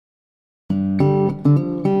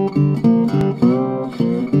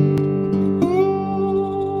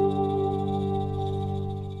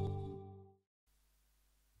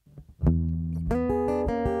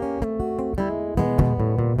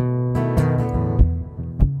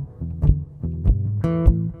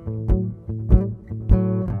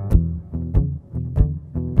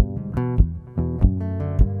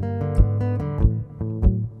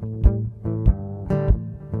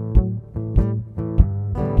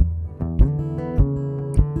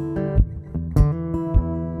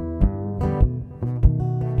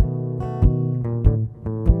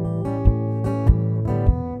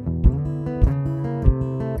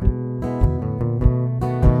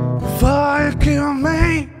kill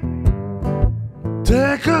me,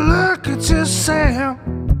 take a look at yourself.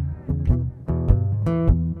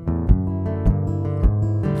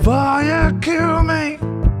 Before you kill me,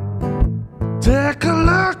 take a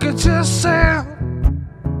look at yourself.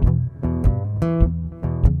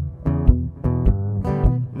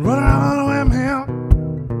 Running out of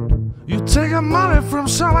him, you taking money from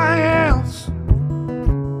somebody else.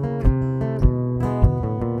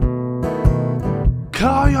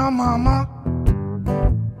 Call your mama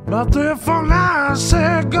about 3 or 4 nights,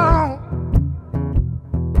 said go.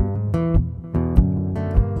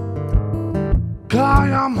 Call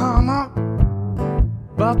your mama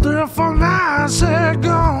about 3 or 4 nights, said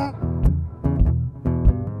go.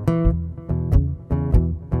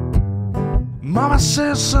 Mama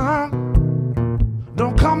said, son,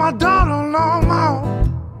 don't call my daughter no more.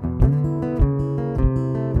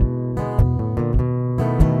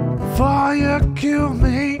 Before you kill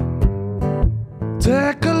me,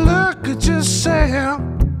 take a look at yourself.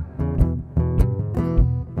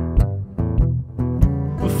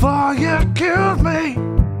 Before you kill me,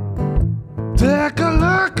 take a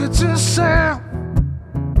look at yourself.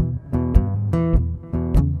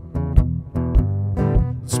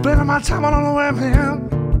 Spending my time on the web here,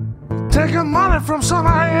 taking money from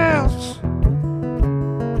somebody else.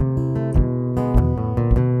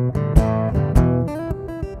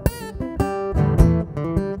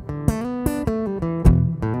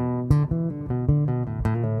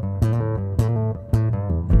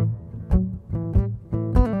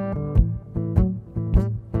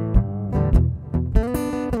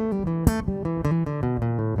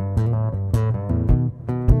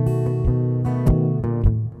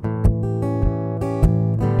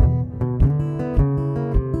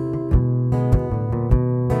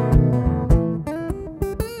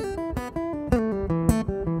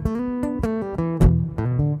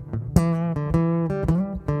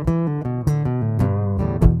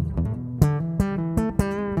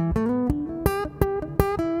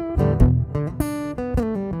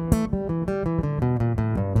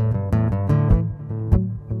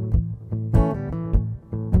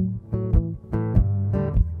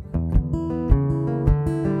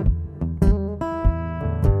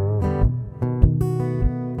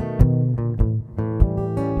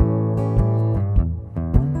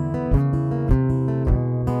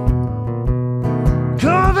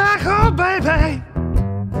 Baby,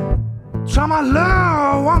 try my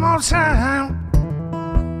love one more time.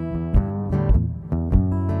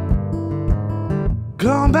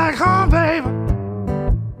 Come back home, baby,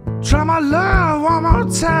 try my love one more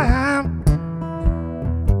time.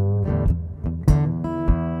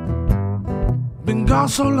 Been gone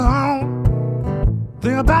so long,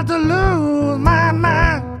 think about to lose my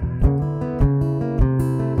mind.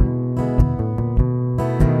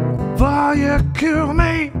 Before you kill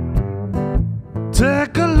me,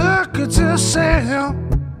 take a look at yourself.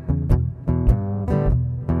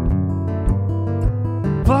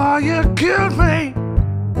 Before you killed me,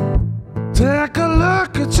 take a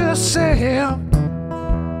look at yourself.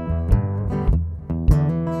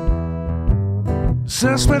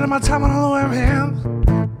 Instead of spending my time on other women's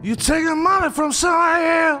hands, you taking money from somebody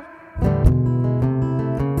else.